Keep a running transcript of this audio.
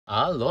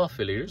Aloha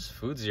affiliates,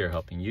 Foodz here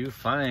helping you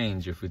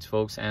find your foods,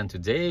 folks. And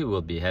today we'll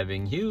be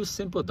having you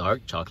simple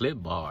dark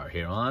chocolate bar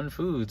here on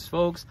Foodz,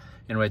 folks.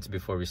 And right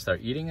before we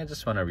start eating, I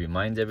just want to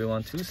remind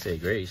everyone to say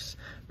grace.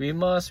 We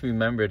must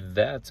remember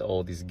that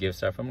all these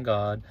gifts are from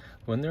God,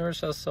 who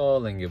nourish us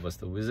all and give us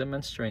the wisdom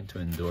and strength to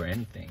endure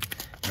anything.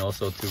 And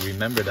also to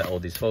remember that all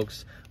these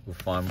folks who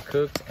farmed,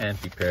 cooked, and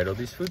prepared all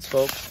these foods,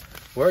 folks,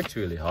 worked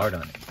really hard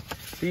on it.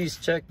 Please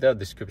check the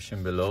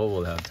description below.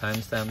 We'll have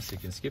timestamps so you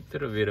can skip to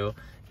the video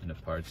and the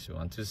parts you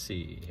want to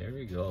see. Here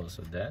we go.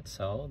 So that's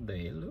how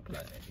they look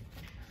like.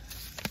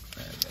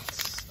 And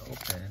let's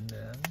open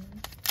them.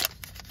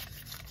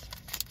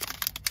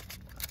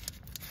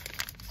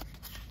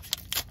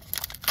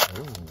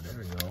 Oh, there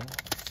we go.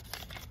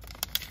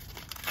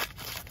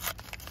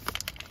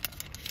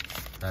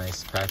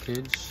 Nice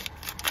package.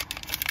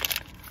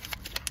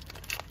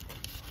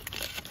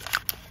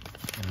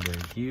 And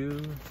their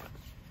hue,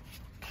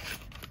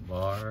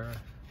 bar,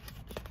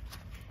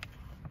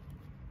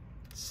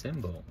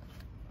 symbol.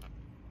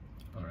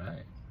 All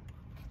right,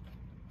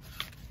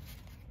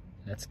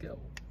 let's go.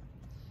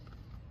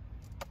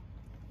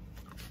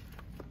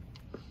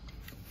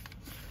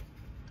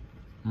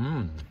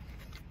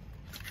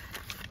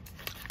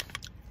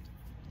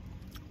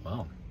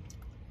 Wow.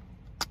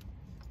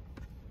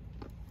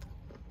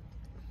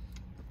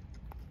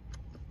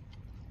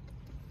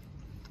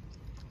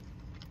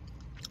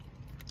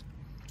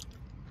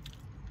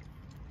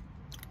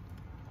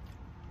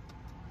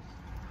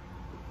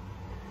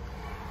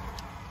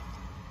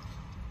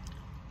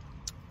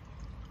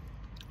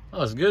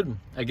 Oh, it's good.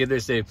 I give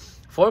this a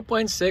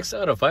 4.6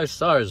 out of 5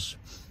 stars.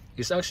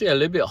 It's actually a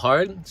little bit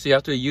hard, so you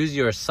have to use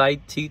your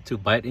side teeth to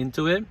bite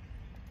into it,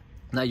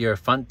 not your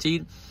front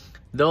teeth.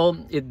 Though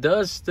it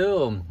does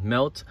still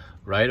melt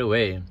right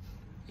away.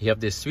 You have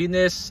this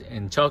sweetness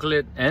and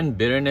chocolate and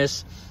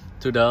bitterness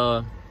to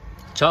the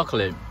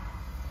chocolate.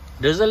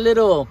 There's a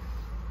little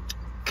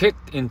kick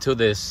into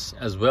this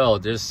as well.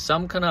 There's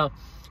some kind of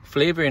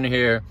flavor in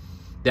here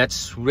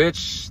that's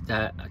rich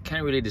that I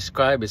can't really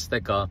describe. It's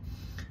like a,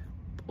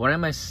 what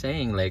am I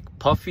saying? Like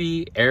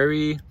puffy,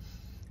 airy,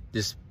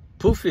 this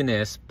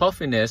puffiness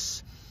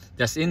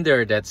that's in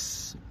there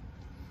that's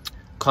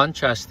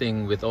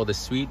contrasting with all the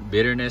sweet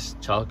bitterness,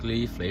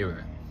 chocolatey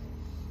flavor.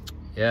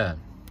 Yeah,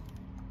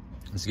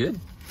 it's good.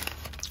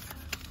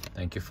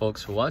 Thank you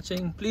folks for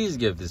watching. Please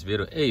give this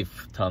video a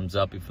thumbs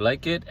up if you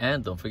like it,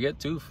 and don't forget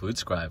to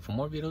subscribe for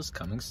more videos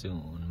coming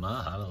soon.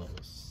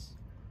 Mahalos.